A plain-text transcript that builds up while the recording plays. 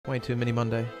22 Mini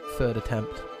Monday, third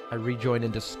attempt. I rejoin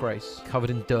in disgrace. Covered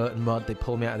in dirt and mud, they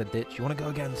pull me out of the ditch. You want to go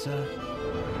again, sir?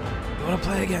 You want to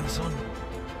play again, son?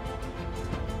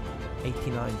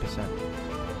 89%.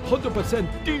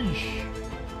 100% dish!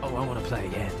 Oh, I want to play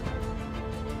again.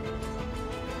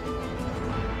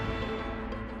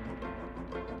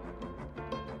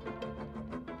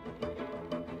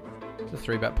 It's a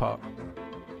 3-bet pot.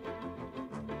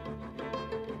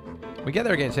 We get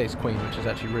there against Ace Queen, which is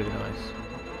actually really nice.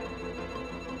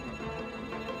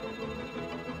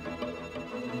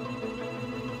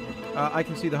 I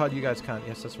can see the HUD, you guys can't.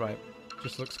 Yes, that's right.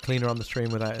 Just looks cleaner on the stream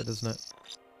without it, doesn't it?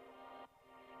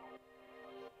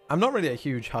 I'm not really a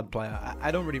huge HUD player.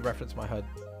 I don't really reference my HUD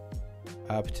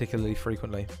particularly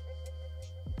frequently.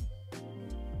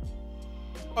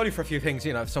 Only for a few things,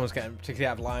 you know, if someone's getting particularly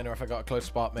out of line or if I got a close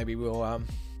spot, maybe we'll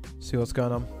see what's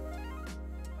going on.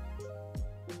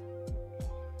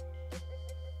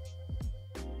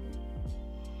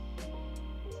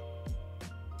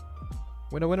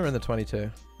 Winner in the 22.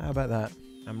 How about that?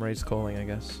 I'm raised calling, I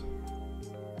guess.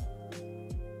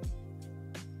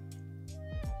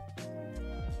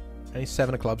 Any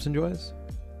 7 of clubs enjoys?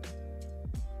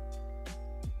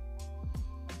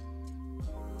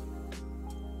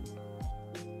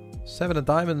 Seven of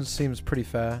diamonds seems pretty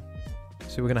fair.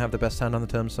 So we're going to have the best hand on the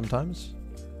turn sometimes.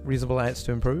 Reasonable outs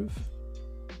to improve.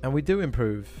 And we do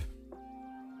improve.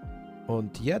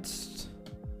 Und jetzt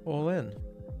all in.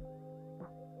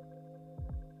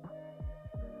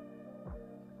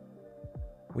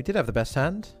 We did have the best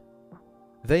hand.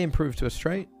 They improved to a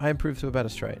straight. I improved to a better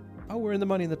straight. Oh, we're in the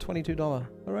money in the $22.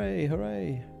 Hooray,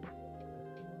 hooray.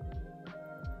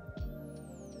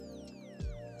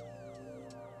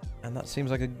 And that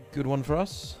seems like a good one for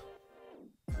us.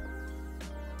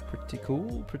 Pretty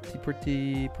cool.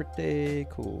 Pretty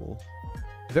cool.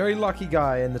 Very lucky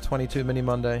guy in the 22 Mini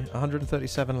Monday.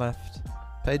 137 left.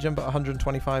 Pay jump at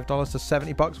 $125 to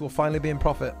 70 bucks. We'll finally be in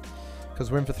profit. Because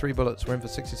we're in for 3 bullets. We're in for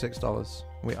 $66.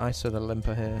 We ISO the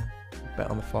limper here. Bet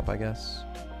on the flop, I guess.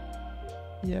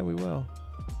 Yeah, we will.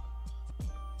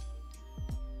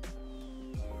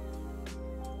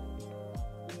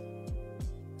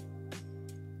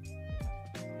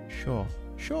 Sure.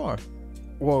 Sure.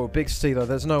 Whoa, big stealer.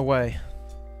 There's no way.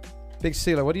 Big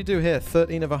stealer. What do you do here?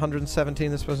 13 of 117.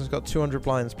 This person's got 200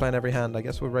 blinds playing every hand. I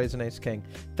guess we're raising ace king.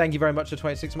 Thank you very much for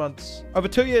 26 months. Over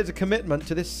 2 years of commitment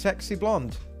to this sexy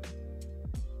blonde.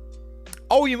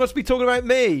 Oh, you must be talking about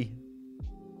me.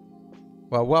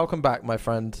 Well, welcome back, my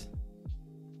friend.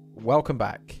 Welcome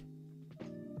back.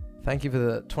 Thank you for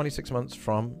the 26 months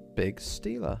from Big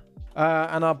Stealer.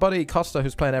 And our buddy Costa,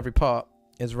 who's playing every part,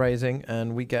 is raising,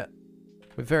 and we're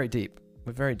very deep.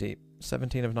 We're very deep.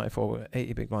 17 of 94 with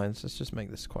 80 big blinds. Let's just make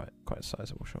this quite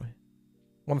sizable, shall we?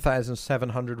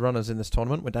 1,700 runners in this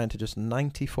tournament. We're down to just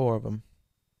 94 of them.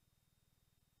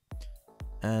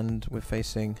 And we're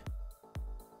facing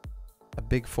a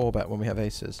big 4-bet when we have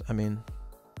aces. I mean,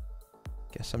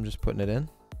 guess I'm just putting it in.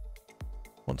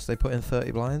 Once they put in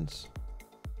 30 blinds.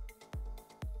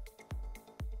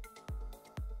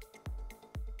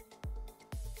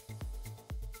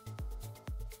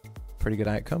 Pretty good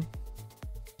outcome.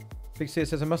 Big C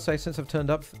says, I must say, since I've turned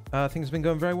up, things have been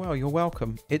going very well. You're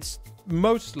welcome. It's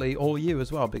mostly all you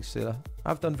as well, Big Stealer.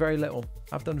 I've done very little.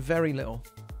 I've done very little.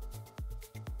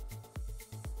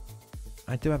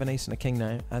 I do have an ace and a king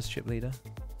now as chip leader.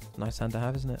 Nice hand to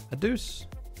have, isn't it? A deuce.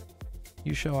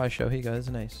 You show, I show. Here you go. There's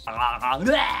an ace.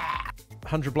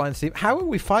 100 blinds deep. How are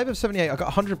we 5 of 78? I got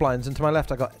 100 blinds, and to my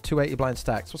left I got 280 blind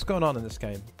stacks. What's going on in this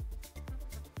game?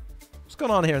 What's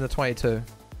going on here in the 22?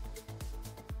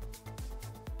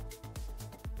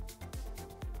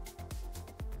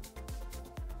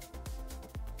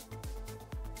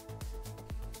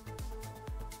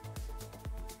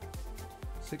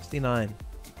 $69.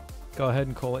 Go ahead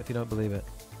and call it if you don't believe it.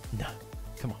 No.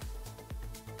 Come on.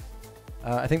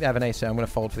 I think they have an ace here. I'm going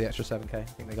to fold for the extra 7k. I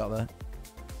think they got there.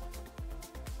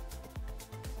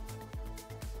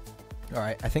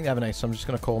 Alright, I think they have an ace, so I'm just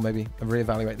going to call maybe and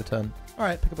reevaluate the turn.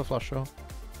 Alright, pick up a flush draw.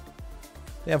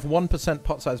 They have 1%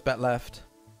 pot size bet left.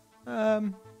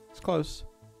 It's close.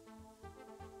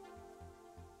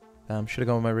 Damn, should have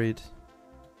gone with my read.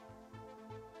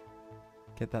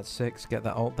 Get that 6, get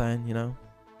that alt down, you know.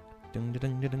 Ding,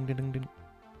 ding, ding, ding, ding, ding.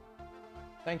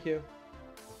 Thank you.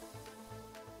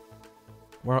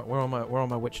 Where are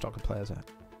my witch doctor players at?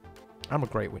 I'm a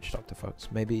great witch doctor, folks.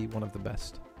 Maybe one of the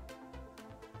best.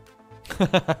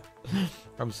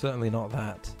 I'm certainly not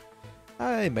that.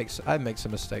 I make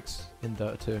some mistakes in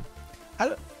Dota too.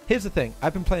 Here's the thing.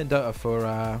 I've been playing Dota for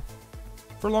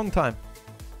a long time.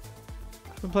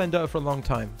 I've been playing Dota for a long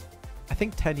time. I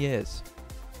think 10 years.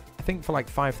 I think for like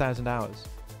 5,000 hours.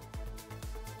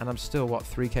 And I'm still, what,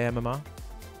 3k MMR?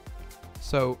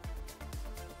 So,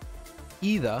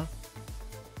 either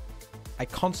I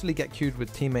constantly get queued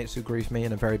with teammates who grief me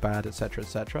and are very bad, etc.,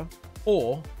 etc.,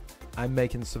 or I'm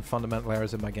making some fundamental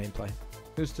errors in my gameplay.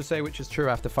 Who's to say which is true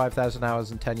after 5,000 hours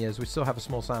and 10 years? We still have a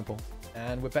small sample.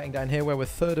 And we're betting down here where we're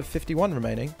third of 51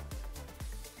 remaining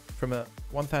from a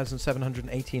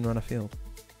 1,718 runner field.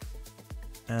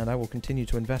 And I will continue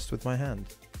to invest with my hand,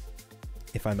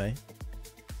 if I may.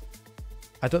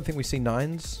 I don't think we see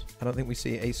nines. I don't think we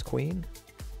see ace queen.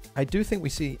 I do think we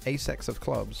see ace x of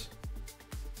clubs.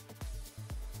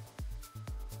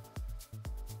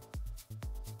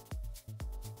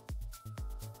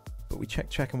 But we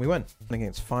check, and we win.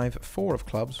 Against 5-4 of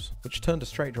clubs, which turned a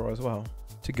straight draw as well,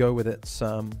 to go with its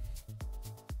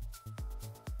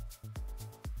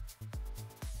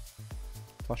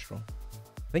flush draw.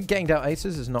 I think getting down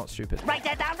aces is not stupid. Write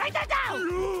that down, write that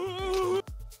down!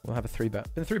 We'll have a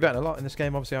 3-bet. Been 3-betting a lot in this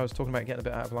game. Obviously, I was talking about getting a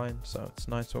bit out of line, so it's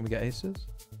nice when we get aces.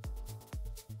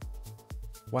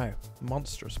 Wow,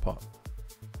 monstrous pot.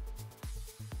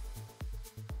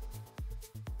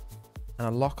 And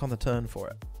a lock on the turn for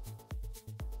it.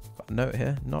 Got a note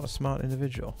here, not a smart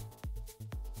individual.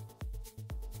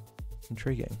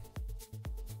 Intriguing.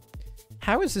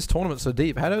 How is this tournament so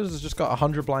deep? How does it just got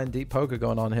 100 blind deep poker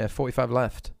going on here? 45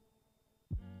 left.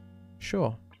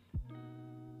 Sure.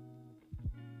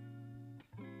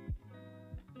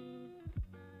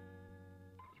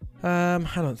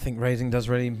 I don't think raising does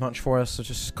really much for us, so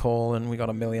just call, and we got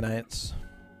a million eights.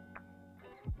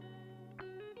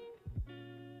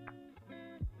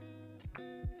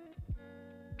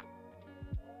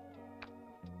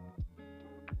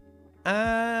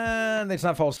 And it's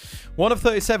not false. 1 of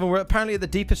 37. We're apparently at the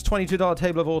deepest $22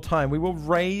 table of all time. We will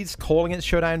raise, calling it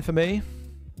showdown for me.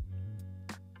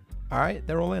 Alright,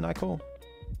 they're all in. I call.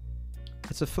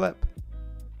 It's a flip.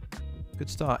 Good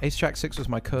start. Ace Jack 6 was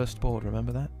my cursed board.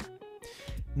 Remember that?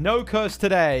 No curse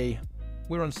today.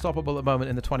 We're unstoppable at the moment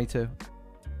in the 22.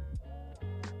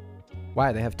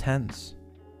 Wow, they have 10s.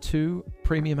 2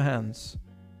 premium hands.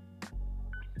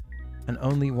 And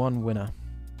only 1 winner.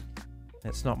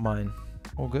 It's not mine.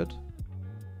 All good.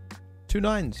 2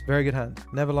 9s. Very good hand.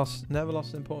 Never lost an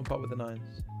important pot with the 9s.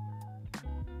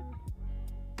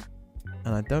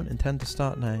 And I don't intend to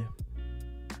start now.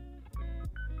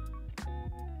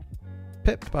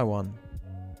 Pipped by 1.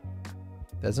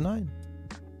 There's a 9.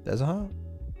 There's a heart.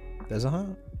 There's a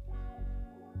heart.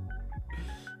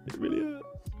 It really hurts.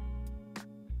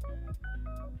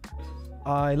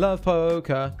 I love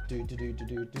poker. Do do do do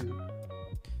do do.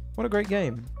 What a great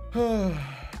game.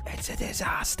 It's a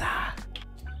disaster.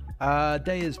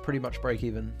 Day is pretty much break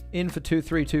even. In for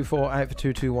 2-3-2-4, out for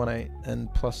 2-2-1-8,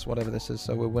 and plus whatever this is,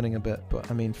 so we're winning a bit. But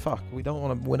I mean, fuck, we don't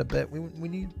want to win a bit. We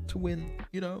need to win,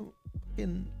 you know,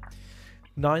 in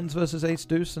 9s versus ace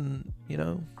deuce, and you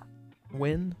know,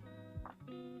 win.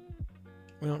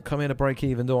 We don't come here to break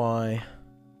even, do I?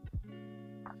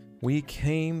 We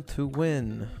came to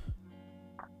win.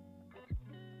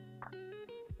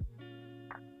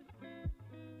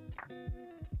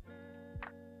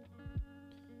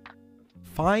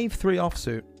 Five 3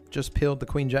 offsuit. Just peeled the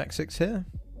Queen Jack 6 here.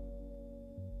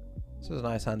 This is a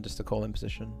nice hand just to call in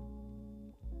position.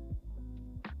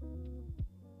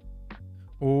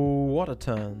 Oh, what a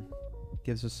turn.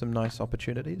 Gives us some nice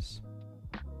opportunities.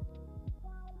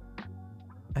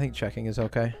 I think checking is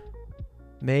okay.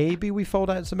 Maybe we fold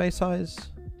out some ace highs.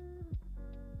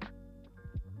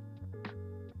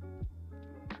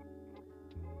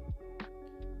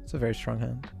 It's a very strong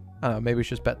hand. I don't know, maybe we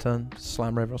should just bet turn,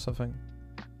 slam river or something.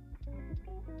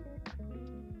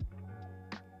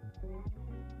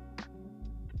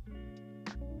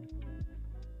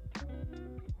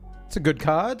 It's a good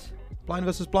card. Blind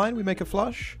versus blind, we make a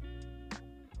flush.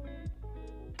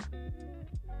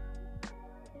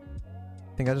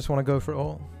 I think I just want to go for it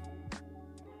all.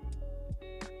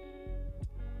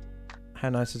 How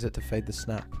nice is it to fade the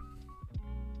snap?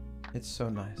 It's so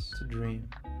nice. It's a dream.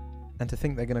 And to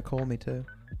think they're going to call me too.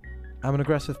 I'm an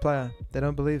aggressive player. They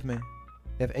don't believe me.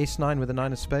 They have ace 9 with a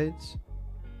 9 of spades.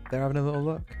 They're having a little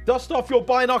look. Dust off your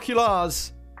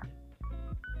binoculars!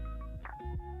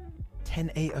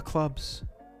 10-8 of clubs.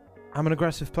 I'm an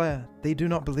aggressive player. They do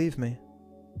not believe me.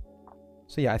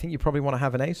 So yeah, I think you probably want to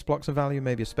have an ace, block some value,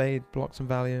 maybe a spade, block some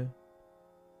value.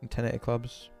 And 10-8 of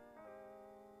clubs.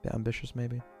 Bit ambitious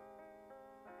maybe.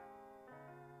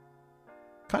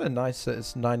 Kind of nice that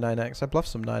it's 9-9x. I bluff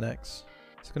some 9x.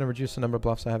 It's going to reduce the number of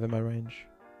bluffs I have in my range.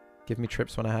 Give me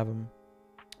trips when I have them.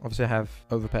 Obviously I have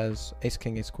overpairs, ace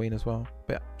king, ace queen as well.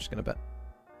 But yeah, I'm just going to bet.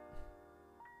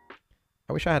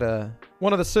 I wish I had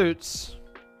one of the suits.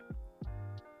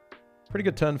 Pretty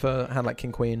good turn for a hand like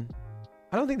King Queen.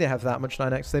 I don't think they have that much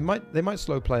 9x. They might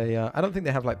slow play. I don't think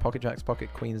they have like pocket jacks,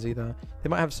 pocket queens either. They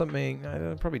might have something,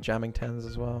 probably jamming 10s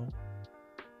as well.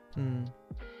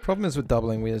 Problem is with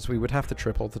doubling is we would have to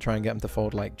triple to try and get them to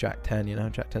fold like Jack 10, you know,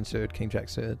 Jack 10 suited, King Jack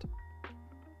suited.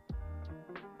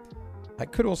 I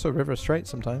could also river straight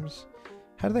sometimes.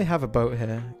 How do they have a boat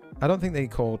here? I don't think they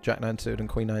call Jack 9 suited and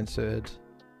Queen 9 suited.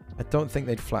 I don't think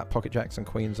they'd flat pocket jacks and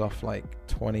queens off like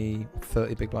 20,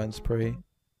 30 big blinds pre.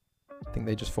 I think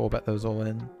they just 4-bet those all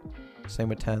in. Same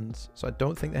with 10s. So I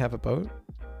don't think they have a boat.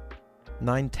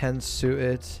 9, 10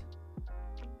 suited.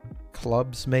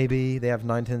 Clubs, maybe. They have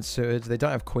 9, 10 suited. They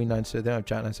don't have Queen 9 suited. They don't have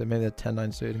Jack 9 suited. Maybe they're 10,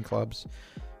 9 suited in clubs.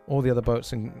 All the other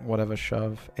boats and whatever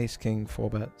shove. Ace, King,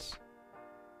 4-bets.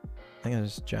 I'm going to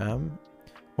just jam.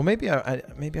 Or maybe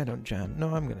maybe I don't jam.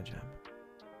 No, I'm going to jam.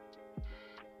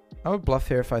 I would bluff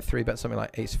here if I 3-bet something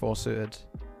like Ace 4 suited.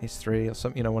 Ace 3 or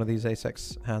something, you know, one of these Ace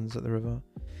X hands at the river.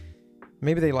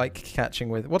 Maybe they like catching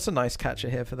with... What's a nice catcher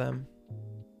here for them?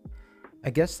 I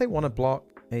guess they want to block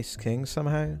Ace King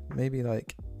somehow. Maybe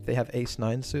like if they have Ace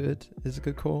 9 suited is a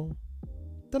good call.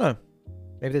 Don't know.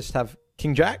 Maybe they just have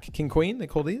King Jack, King Queen, they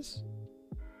call these.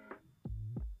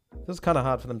 Feels kind of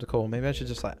hard for them to call. Maybe I should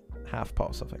just like half pot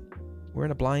or something. We're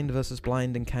in a blind versus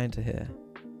blind encounter here.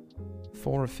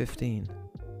 4 of 15.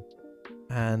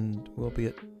 And we'll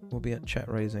be at check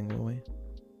raising, will we?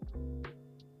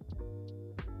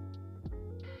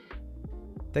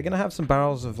 They're going to have some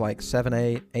barrels of like 7,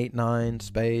 8, 8, 9,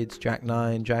 spades, Jack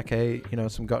 9, Jack 8, you know,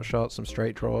 some gut shots, some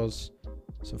straight draws,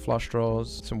 some flush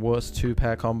draws, some worse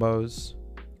 2-pair combos.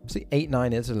 See, 8,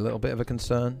 9 is a little bit of a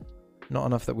concern. Not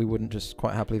enough that we wouldn't just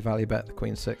quite happily value bet the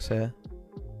Queen 6 here.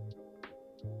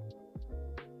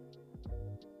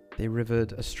 They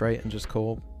rivered a straight and just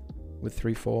call with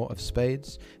 3, 4 of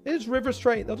spades. It is river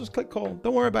straight. They'll just click call.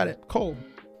 Don't worry about it. Call.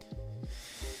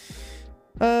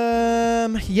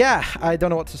 Yeah, I don't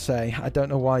know what to say. I don't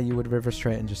know why you would river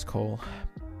straight and just call.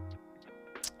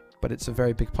 But it's a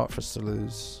very big pot for us to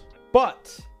lose.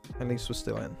 But at least we're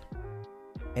still in.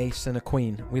 Ace and a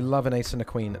queen. We love an ace and a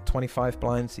queen. At 25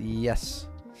 blinds, yes.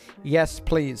 Yes,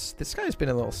 please. This guy's been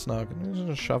a little snug. I'm just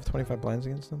gonna shove 25 blinds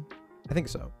against them. I think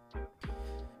so.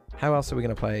 How else are we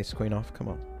going to play ace queen off? Come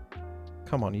on.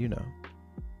 Come on, you know.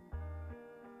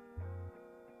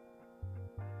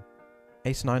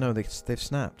 Ace 9, oh, they've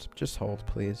snapped. Just hold,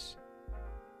 please.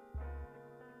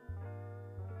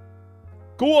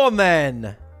 Go on,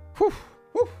 then! Whew,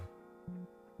 whew.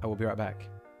 I will be right back.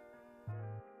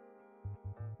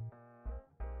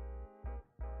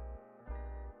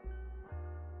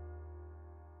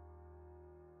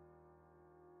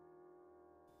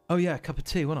 Oh, yeah, a cup of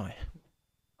tea, wasn't I?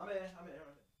 I'm here.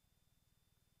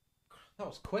 That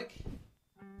was quick.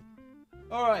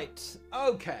 All right,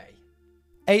 okay.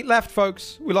 8 left,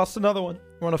 folks. We lost another one.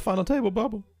 We're on a final table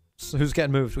bubble. So who's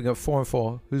getting moved? We got 4 and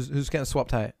 4. Who's getting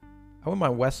swapped out? I wouldn't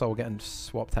mind Wessel getting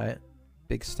swapped out.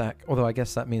 Big stack. Although I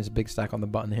guess that means a big stack on the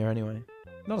button here anyway.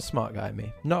 Not a smart guy,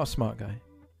 me. Not a smart guy.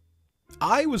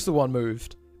 I was the one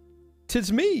moved.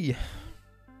 'Tis me.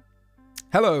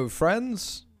 Hello,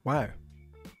 friends. Wow.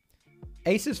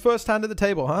 Ace's first hand at the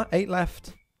table, huh? 8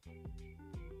 left.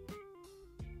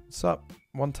 What's up?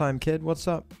 One time kid, what's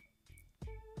up?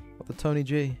 What the Tony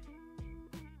G?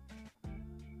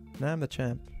 Now I'm the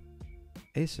champ.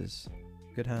 Aces.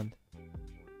 Good hand.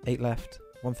 8 left.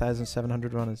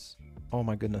 1,700 runners. Oh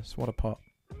my goodness, what a pot.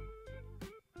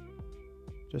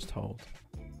 Just hold.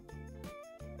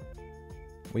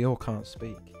 We all can't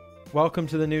speak. Welcome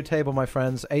to the new table, my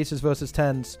friends. Aces versus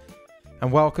 10s.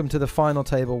 And welcome to the final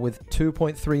table with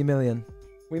 2.3 million.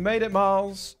 We made it,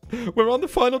 Miles. We're on the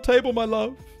final table, my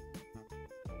love.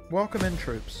 Welcome in,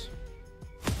 troops.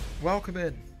 Welcome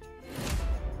in.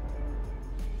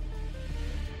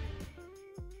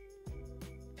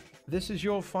 This is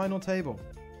your final table.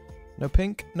 No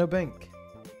pink, no bink.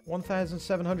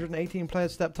 1,718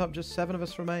 players stepped up, just 7 of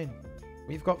us remain.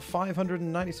 We've got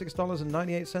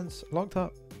 $596.98 locked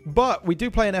up. But we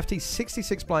do play an FT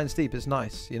 66 blinds deep. It's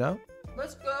nice, you know?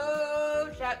 Let's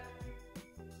go, chat.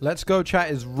 Let's go,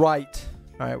 chat is right.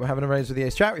 All right, we're having a raise with the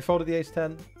ace. Chat, we folded the ace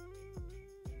 10.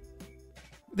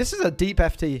 This is a deep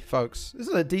FT, folks. This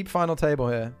is a deep final table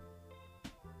here.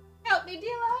 Help me,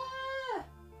 dealer.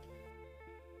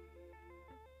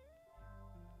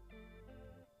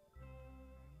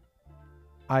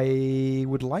 I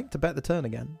would like to bet the turn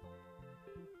again.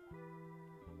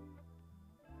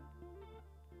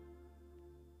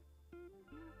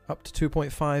 Up to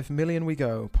 2.5 million we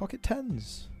go. Pocket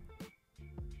 10s.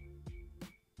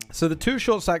 So the 2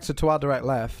 short stacks are to our direct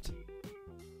left.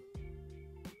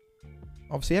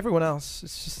 Obviously everyone else,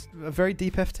 it's just a very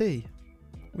deep FT.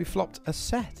 We flopped a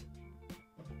set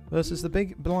versus the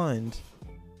big blind.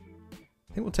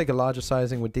 I think we'll take a larger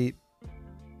sizing with deep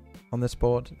on this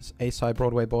board. This A-side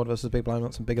Broadway board versus big blind.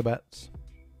 Want some bigger bets.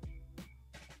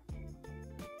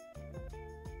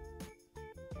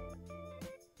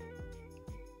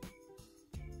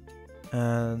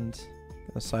 And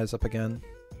gonna size up again.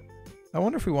 I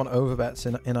wonder if we want overbets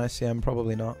in ICM.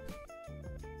 Probably not.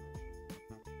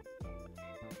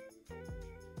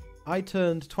 I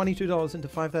turned $22 into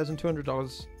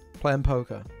 $5,200 playing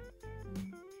poker.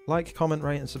 Like, comment,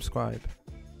 rate, and subscribe.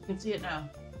 You can see it now.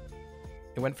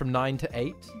 It went from 9 to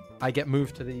 8. I get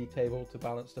moved to the table to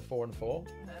balance to 4 and 4. Okay.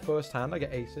 First hand, I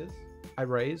get aces. I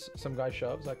raise. Some guy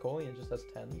shoves. I call. He just has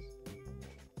 10s.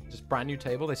 Just brand new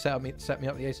table. They set me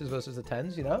up the aces versus the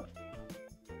 10s, you know?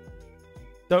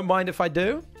 Don't mind if I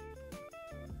do.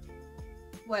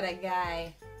 What a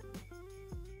guy.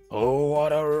 Oh,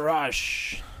 what a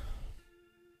rush.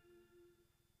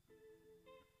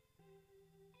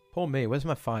 Poor me. Where's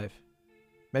my 5?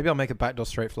 Maybe I'll make a backdoor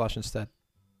straight flush instead.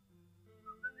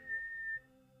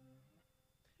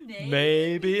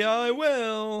 Maybe I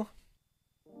will.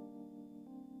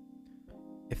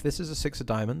 If this is a 6 of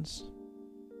diamonds.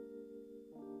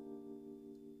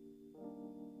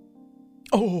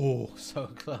 Oh, so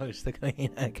close. The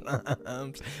queen of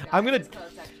clubs. I'm going to...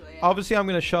 Obviously, I'm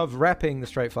going to shove repping the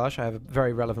straight flush. I have a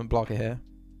very relevant blocker here.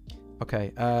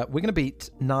 Okay, we're going to beat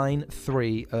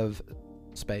 9-3 of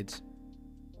spades.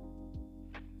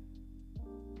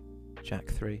 Jack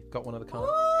 3. Got one of the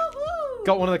cards.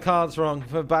 Got one of the cards wrong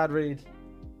for a bad read.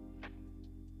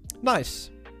 Nice.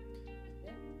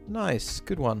 Nice.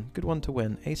 Good one. Good one to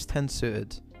win. Ace 10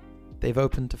 suited. They've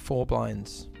opened to 4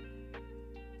 blinds.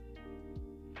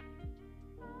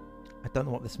 I don't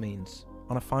know what this means.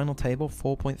 On a final table,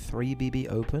 4.3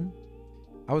 BB open?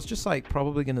 I was just like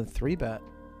probably going to 3-bet.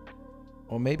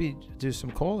 Or maybe do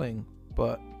some calling.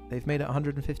 But they've made it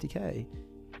 150k.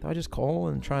 Do I just call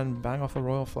and try and bang off a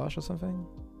royal flush or something?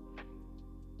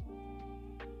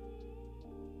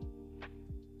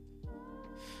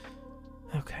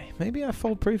 Okay, maybe I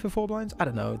fold pre for 4 blinds? I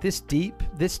don't know. This deep,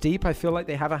 I feel like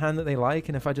they have a hand that they like,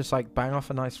 and if I just like bang off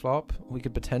a nice flop, we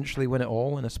could potentially win it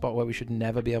all in a spot where we should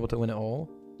never be able to win it all.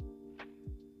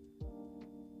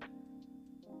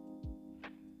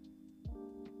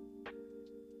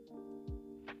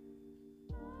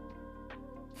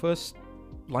 First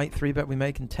light 3-bet we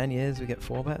make in 10 years, we get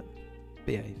 4-bet.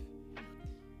 Behave.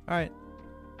 Alright.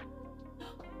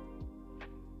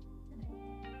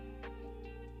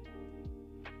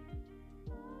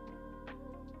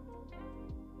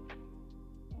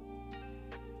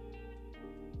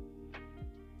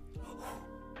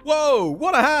 Whoa,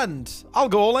 what a hand! I'll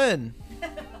go all in.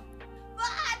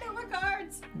 No more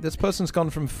cards. This person's gone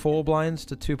from 4 blinds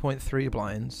to 2.3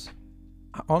 blinds.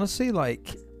 Honestly,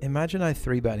 like, imagine I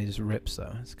 3-bet and he just rips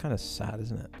though. It's kind of sad,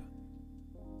 isn't it?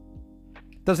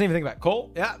 Doesn't even think about it.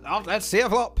 Call. Yeah, let's see a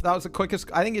flop. That was the quickest.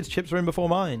 I think his chips were in before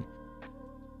mine.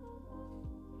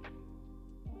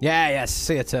 Yeah, yes.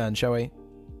 See a turn, shall we?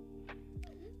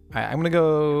 Alright, I'm gonna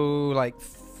go like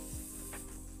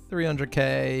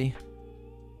 300k.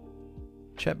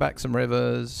 Check back some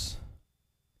rivers.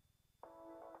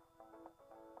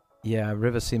 Yeah,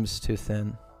 river seems too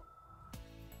thin.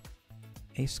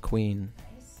 Ace queen.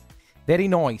 Nice. Very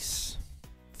nice.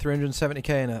 370k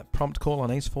and a prompt call on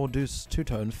ace 4 deuce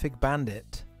 2-tone fig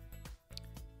bandit.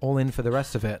 All in for the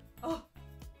rest of it. Oh.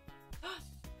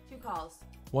 2 calls.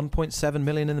 1.7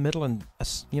 million in the middle and a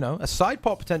side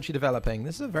pot potentially developing.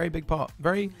 This is a very big pot.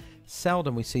 Very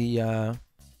seldom we see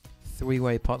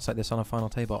 3-way pots like this on a final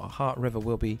table. A heart river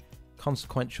will be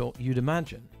consequential, you'd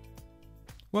imagine.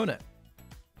 Won't it?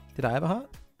 Did I have a heart?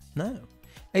 No.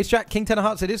 Ace Jack, King 10 of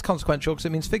hearts, it is consequential because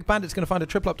it means Fig Bandit's going to find a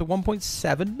triple up to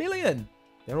 1.7 million.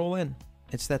 They're all in.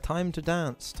 It's their time to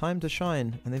dance, time to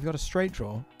shine, and they've got a straight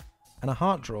draw and a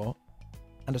heart draw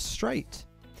and a straight.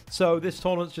 So this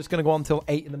tournament's just going to go on until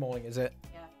 8 in the morning, is it?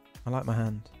 Yeah. I like my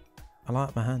hand. I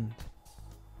like my hand.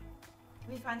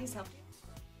 Can we find these help you?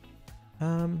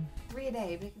 3 a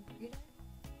day. We can 3 a day?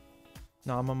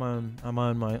 No, I'm on my own. I'm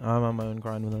on my own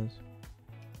grind with those.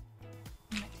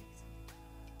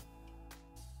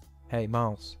 Hey,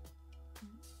 Miles.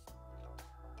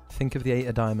 Think of the 8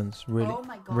 of diamonds. Really, oh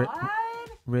my god.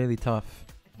 Really tough.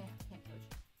 I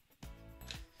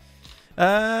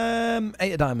can't coach.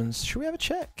 8 of diamonds. Should we have a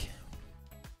check?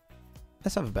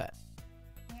 Let's have a bet.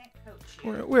 Can't coach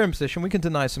you. We're in position. We can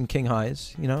deny some king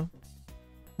highs, you know.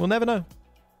 We'll never know.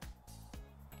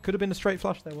 Could have been a straight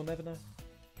flush there. We'll never know.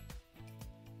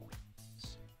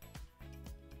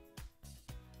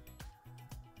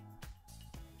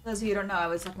 For those of you who don't know, I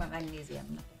was talking about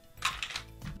magnesium.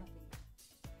 Nothing.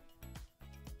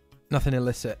 Nothing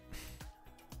illicit.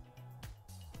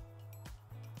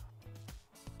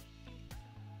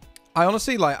 I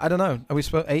honestly, like, I don't know. Are we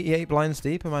supposed 88 blinds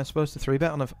deep? Am I supposed to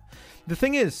 3-bet on a... The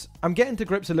thing is, I'm getting to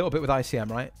grips a little bit with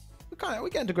ICM, right? We're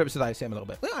getting to grips with ICM a little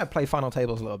bit. I play final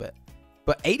tables a little bit.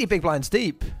 But 80 big blinds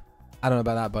deep? I don't know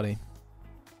about that, buddy.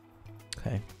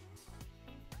 Okay.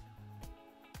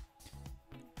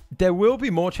 There will be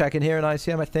more checking here in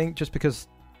ICM, I think, just because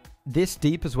this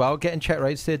deep as well, getting check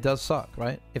raised here does suck,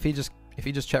 right? If he just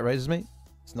check raises me,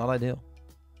 it's not ideal.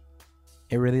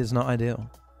 It really is not ideal.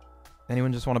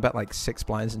 Anyone just want to bet like 6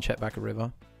 blinds and check back a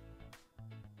river?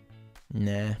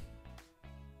 Nah.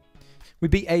 We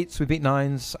beat 8s, we beat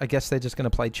 9s. I guess they're just going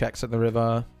to play checks at the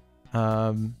river.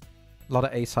 A lot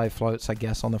of ace high floats, I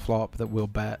guess, on the flop that we'll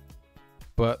bet.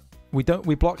 But we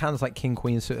block hands like king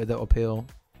queen suited that will peel.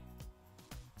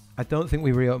 I don't think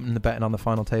we reopen the betting on the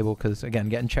final table because, again,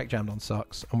 getting check jammed on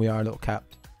sucks and we are a little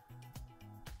capped.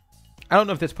 I don't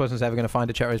know if this person's ever going to find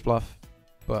a check raise bluff,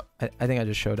 but I think I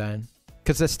just show down.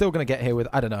 Because they're still going to get here with,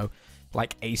 I don't know,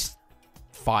 like ace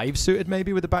 5 suited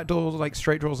maybe with the backdoor, like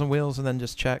straight draws and wheels, and then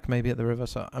just check maybe at the river.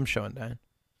 So I'm showing down.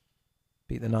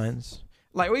 Beat the 9s.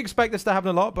 Like, we expect this to happen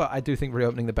a lot, but I do think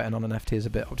reopening the betting on an FT is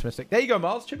a bit optimistic. There you go,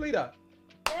 Miles. Chip leader.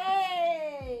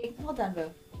 Yay! Well done,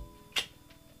 bro.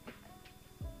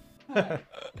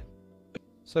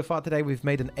 So far today, we've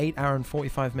made an 8-hour and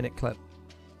 45-minute clip.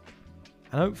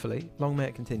 And hopefully, long may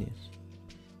it continues.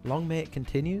 Long may it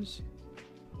continues?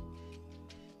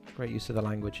 Great use of the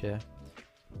language here.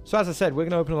 So as I said, we're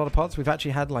going to open a lot of pots. We've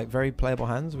actually had like very playable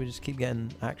hands. We just keep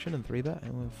getting action and 3-bet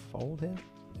and we'll fold here.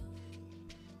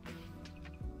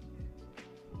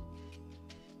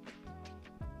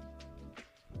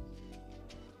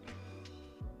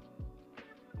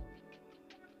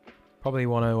 Probably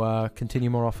want to continue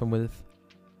more often with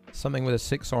something with a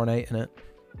 6 or an 8 in it.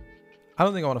 I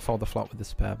don't think I want to fold the flop with the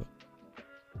spare, but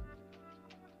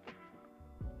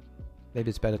maybe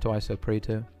it's better to ISO pre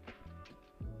too.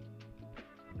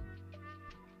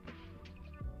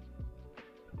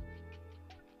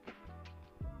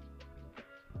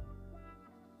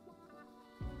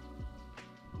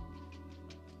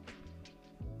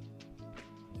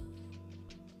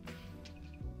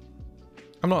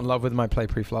 I'm not in love with my play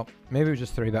pre-flop. Maybe we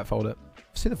just 3-bet fold it.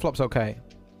 See, the flop's okay,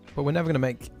 but we're never going to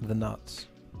make the nuts.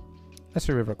 Let's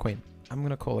do river queen. I'm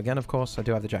going to call again, of course. I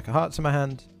do have the jack of hearts in my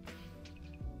hand.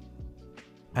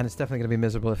 And it's definitely going to be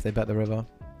miserable if they bet the river.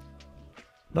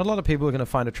 Not a lot of people are going to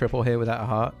find a triple here without a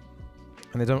heart.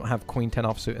 And they don't have queen 10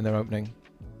 offsuit in their opening.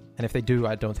 And if they do,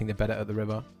 I don't think they bet it at the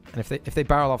river. And if they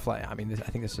barrel off, like, I mean,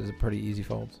 I think this is a pretty easy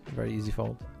fold. A very easy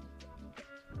fold.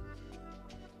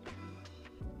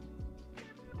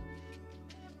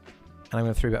 And I'm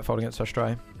going to 3-bet fold against our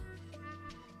Stry.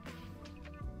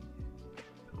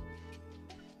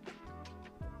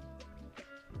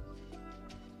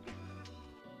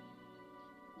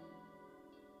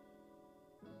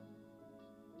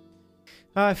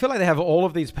 I feel like they have all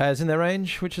of these pairs in their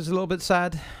range, which is a little bit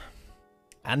sad.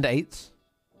 And 8s.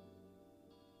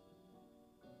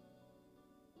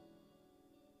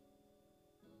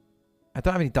 I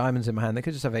don't have any diamonds in my hand. They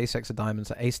could just have ace-X of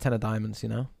diamonds, ace 10 of diamonds, you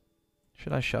know?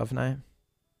 Should I shove now?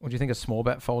 Or do you think a small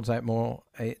bet folds out more?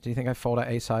 Do you think I fold out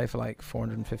ace high for like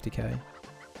 450k?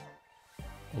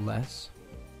 Or less?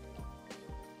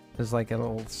 There's like a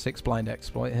little 6 blind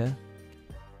exploit here.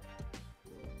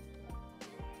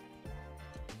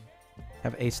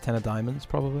 Have ace 10 of diamonds,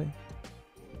 probably.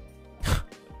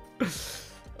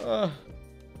 It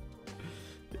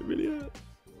really hurts.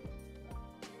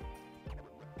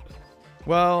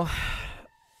 Well,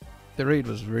 the read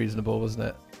was reasonable, wasn't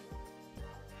it?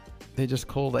 They just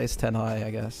called ace 10 high, I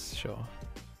guess. Sure.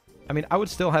 I mean, I would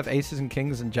still have aces and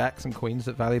kings and jacks and queens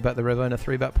that value bet the river in a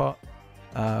 3-bet pot.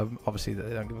 Obviously,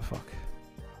 they don't give a fuck.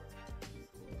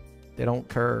 They don't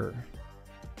care.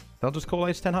 They'll just call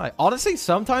ace 10 high. Honestly,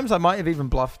 sometimes I might have even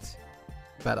bluffed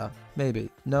better. Maybe.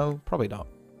 No, probably not.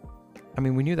 I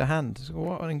mean, we knew the hand.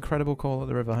 What an incredible call at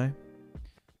the river, hey?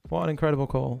 What an incredible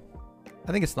call.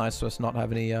 I think it's nice to us not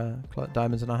have any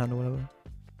diamonds in our hand or whatever.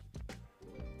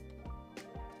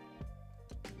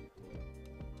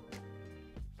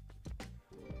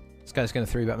 This guy's going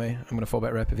to 3-bet me. I'm going to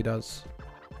 4-bet rep if he does.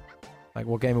 Like,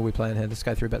 what game are we playing here? This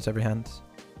guy 3-bets every hand.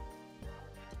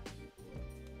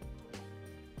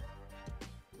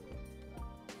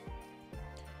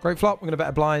 Great flop. We're going to bet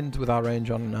a blind with our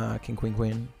range on king, queen,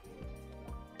 queen.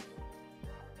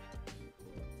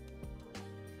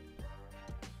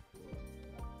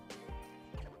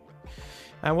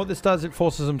 And what this does, it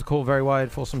forces them to call very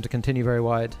wide, forces them to continue very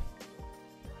wide.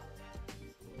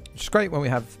 Which is great when we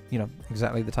have, you know,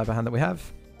 exactly the type of hand that we have.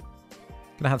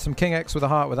 Gonna have some King X with a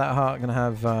heart. With that heart, gonna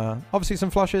have obviously some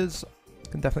flushes.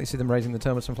 Can definitely see them raising the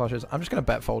turn with some flushes. I'm just gonna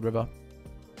bet fold river,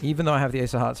 even though I have the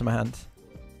ace of hearts in my hand.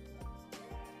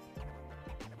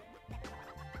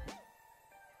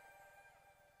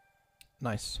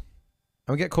 Nice.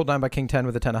 And we get called down by King 10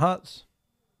 with the 10 of hearts.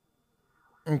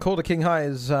 And call to King High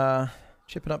is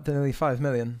chipping up to nearly 5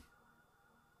 million.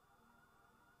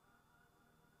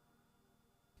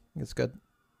 I think it's good.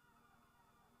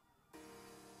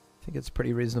 I think it's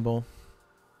pretty reasonable.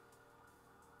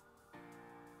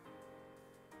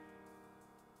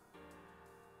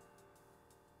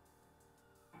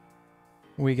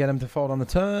 We get him to fold on the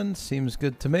turn. Seems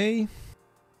good to me.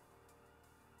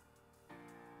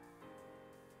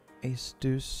 Ace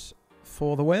deuce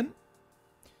for the win.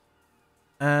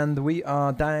 And we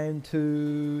are down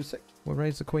to 6. We'll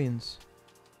raise the queens.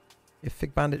 If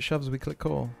Fig Bandit shoves, we click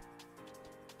call.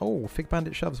 Oh, Fig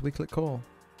Bandit shoves, we click call.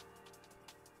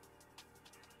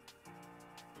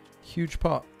 Huge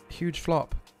pot. Huge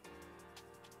flop.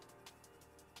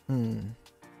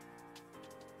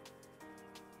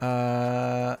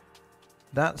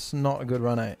 That's not a good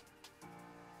run out.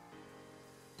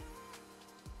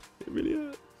 It really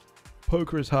is.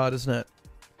 Poker is hard, isn't it?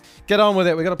 Get on with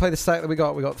it. We got to play the stack that we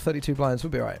got. We got 32 blinds.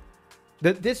 We'll be all right.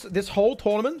 This whole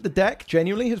tournament, the deck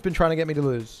genuinely has been trying to get me to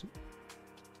lose.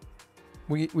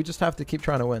 We just have to keep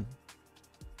trying to win.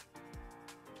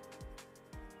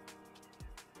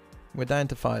 We're down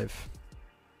to 5.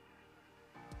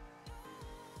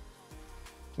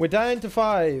 We're down to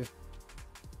 5.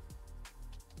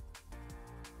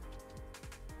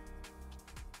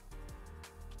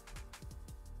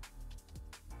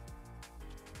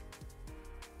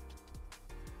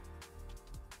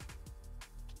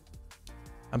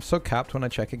 I'm so capped when I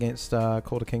check against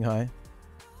Call to King High.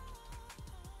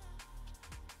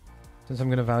 Since I'm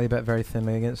going to value bet very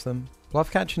thinly against them. Bluff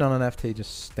catching on an FT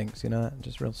just stinks, you know?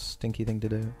 Just a real stinky thing to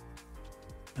do.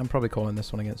 I'm probably calling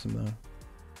this one against them though.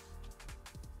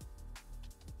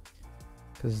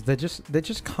 Because they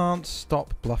just can't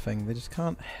stop bluffing. They just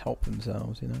can't help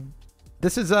themselves, you know?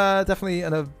 This is definitely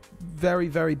a very,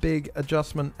 very big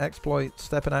adjustment exploit.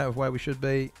 Stepping out of where we should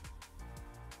be.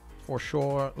 For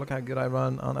sure. Look how good I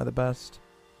run. Aren't I the best?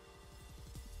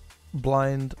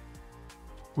 Blind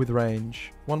with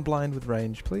range. 1 blind with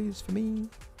range, please, for me.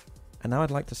 And now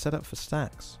I'd like to set up for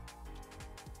stacks.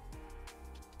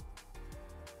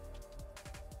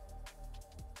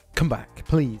 Come back,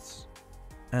 please.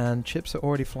 And chips are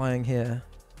already flying here.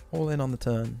 All in on the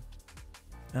turn.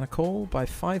 And a call by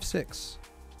 5-6.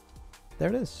 There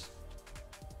it is.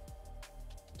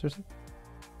 Seriously?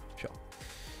 Sure.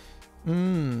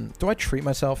 Do I treat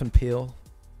myself and peel?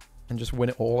 And just win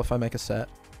it all if I make a set?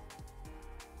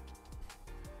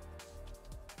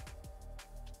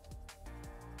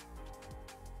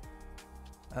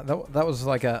 That was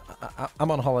like I'm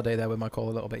on holiday there with my call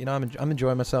a little bit. You know, I'm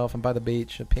enjoying myself. I'm by the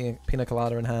beach, a pina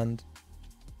colada in hand.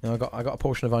 You know, I got a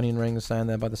portion of onion rings down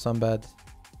there by the sunbed.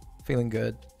 Feeling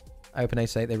good. I open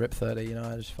ace 8, they rip 30. You know,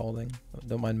 I'm just folding.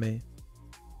 Don't mind me.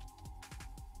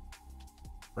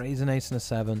 Raise an ace and a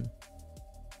 7.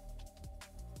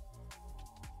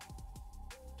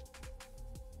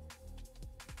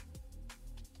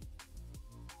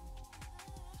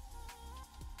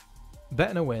 Bet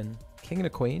and a win. King and a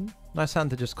queen. Nice hand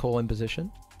to just call in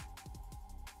position.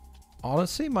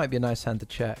 Honestly, it might be a nice hand to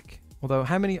check. Although,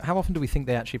 how often do we think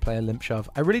they actually play a limp shove?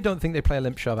 I really don't think they play a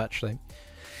limp shove, actually.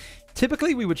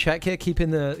 Typically, we would check here,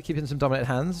 keeping some dominant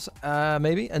hands,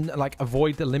 maybe, and like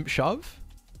avoid the limp shove.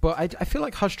 But I feel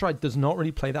like Hush Stride does not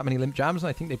really play that many limp jams, and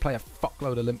I think they play a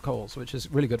fuckload of limp calls, which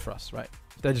is really good for us, right?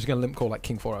 They're just going to limp call like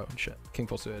King 4-0 and shit. King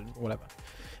 4 suited, whatever.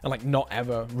 And like not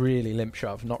ever really limp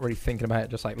shove, not really thinking about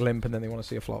it, just like limp and then they want to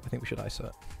see a flop. I think we should ISO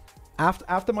it.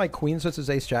 After my queen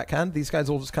versus ace jack hand, these guys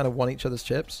all just kind of want each other's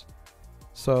chips.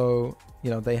 So,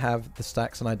 you know, they have the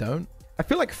stacks and I don't. I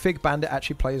feel like Fig Bandit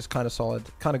actually plays kind of solid,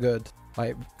 kind of good,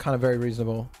 like kind of very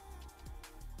reasonable.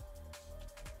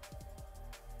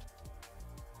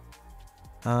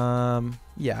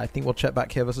 Yeah, I think we'll check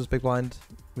back here versus big blind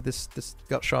with this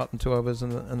gut shot and 2 overs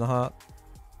and the heart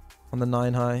on the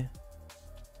 9 high.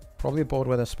 Probably a board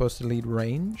where they're supposed to lead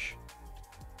range.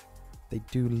 They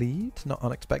do lead, not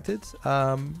unexpected.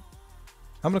 I'm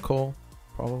gonna call,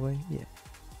 probably, yeah.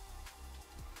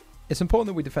 It's important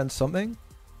that we defend something.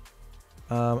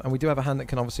 And we do have a hand that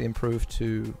can obviously improve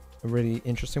to a really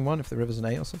interesting one if the river's an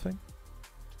 8 or something.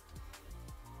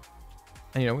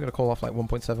 And you know, we're gonna call off like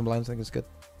 1.7 blinds, I think it's good.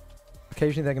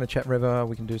 Occasionally they're gonna check river,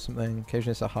 we can do something.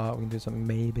 Occasionally it's a heart, we can do something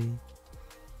maybe.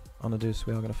 On a deuce,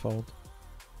 we are gonna fold.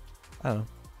 I don't know.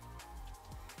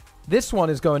 This one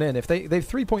is going in. If they've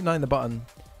 3.9 the button,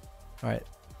 All right.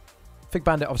 Fig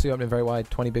Bandit obviously opening very wide.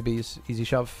 20 bibbies. Easy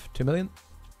shove. 2 million.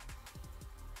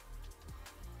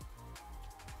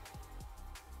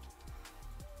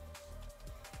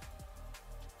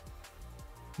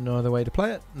 No other way to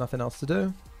play it. Nothing else to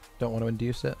do. Don't want to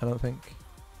induce it, I don't think.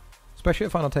 Especially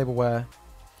at final table where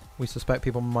we suspect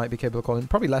people might be capable of calling.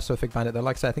 Probably less so Fig Bandit though.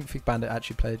 Like I said, I think Fig Bandit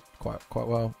actually played quite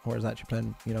well. Or is actually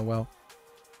playing, you know, well.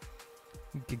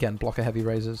 Again, block a heavy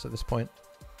raises at this point.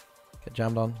 Get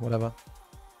jammed on, whatever.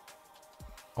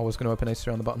 Always going to open ace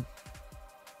 3 on the button.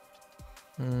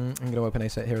 I'm going to open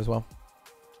ace 8 here as well.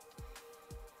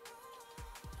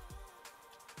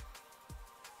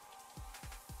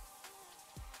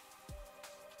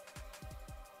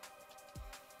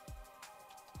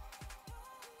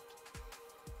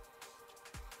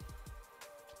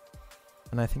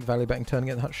 And I think value betting turn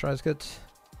against the Hutch try is good.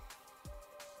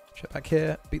 Check back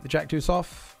here, beat the jack deuce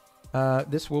off.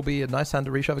 This will be a nice hand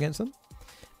to reshove against them.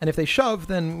 And if they shove,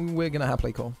 then we're going to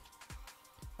happily call.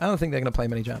 I don't think they're going to play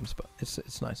many jams, but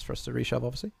it's nice for us to reshove,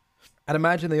 obviously. I'd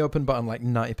imagine they open button like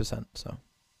 90%, so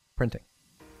printing.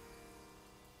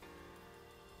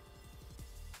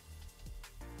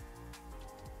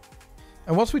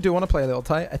 And whilst we do want to play a little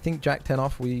tight, I think jack 10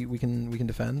 off we can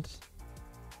defend.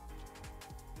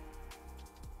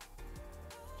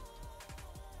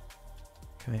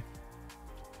 Okay.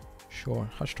 Sure.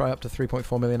 Hutch try up to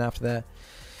 3.4 million after their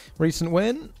recent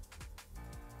win.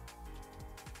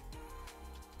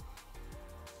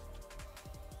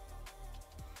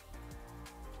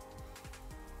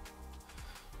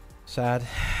 Sad.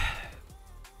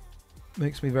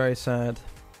 Makes me very sad.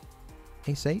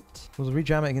 Ace 8. Will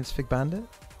rejam it against Fig Bandit?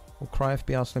 We'll cry if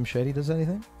BR Slim Shady does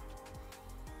anything.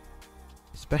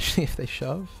 Especially if they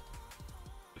shove.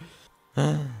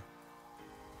 Alright.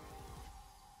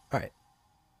 A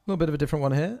little bit of a different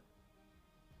one here.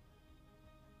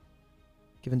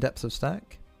 Given depth of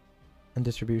stack and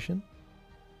distribution.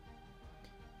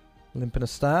 Limp and a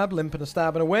stab, limp and a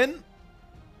stab and a win.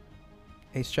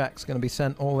 Ace Jack's going to be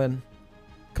sent all in.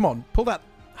 Come on, pull that.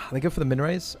 They go for the min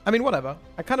raise. I mean, whatever.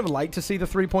 I kind of like to see the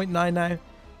 3.9 now.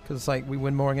 Because it's like we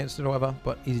win more against it or whatever.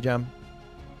 But easy jam.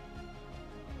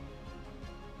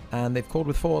 And they've called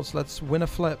with 4s. Let's win a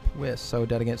flip. We're so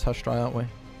dead against Hush Try, aren't we?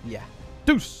 Yeah.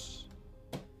 Deuce.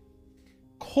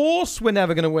 Course we're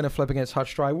never going to win a flip against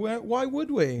Hutch Try. Why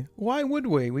would we? Why would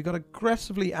we? We got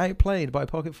aggressively outplayed by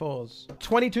pocket 4s.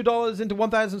 $22 into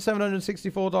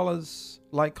 $1,764.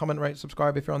 Like, comment, rate,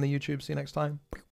 subscribe if you're on the YouTube. See you next time.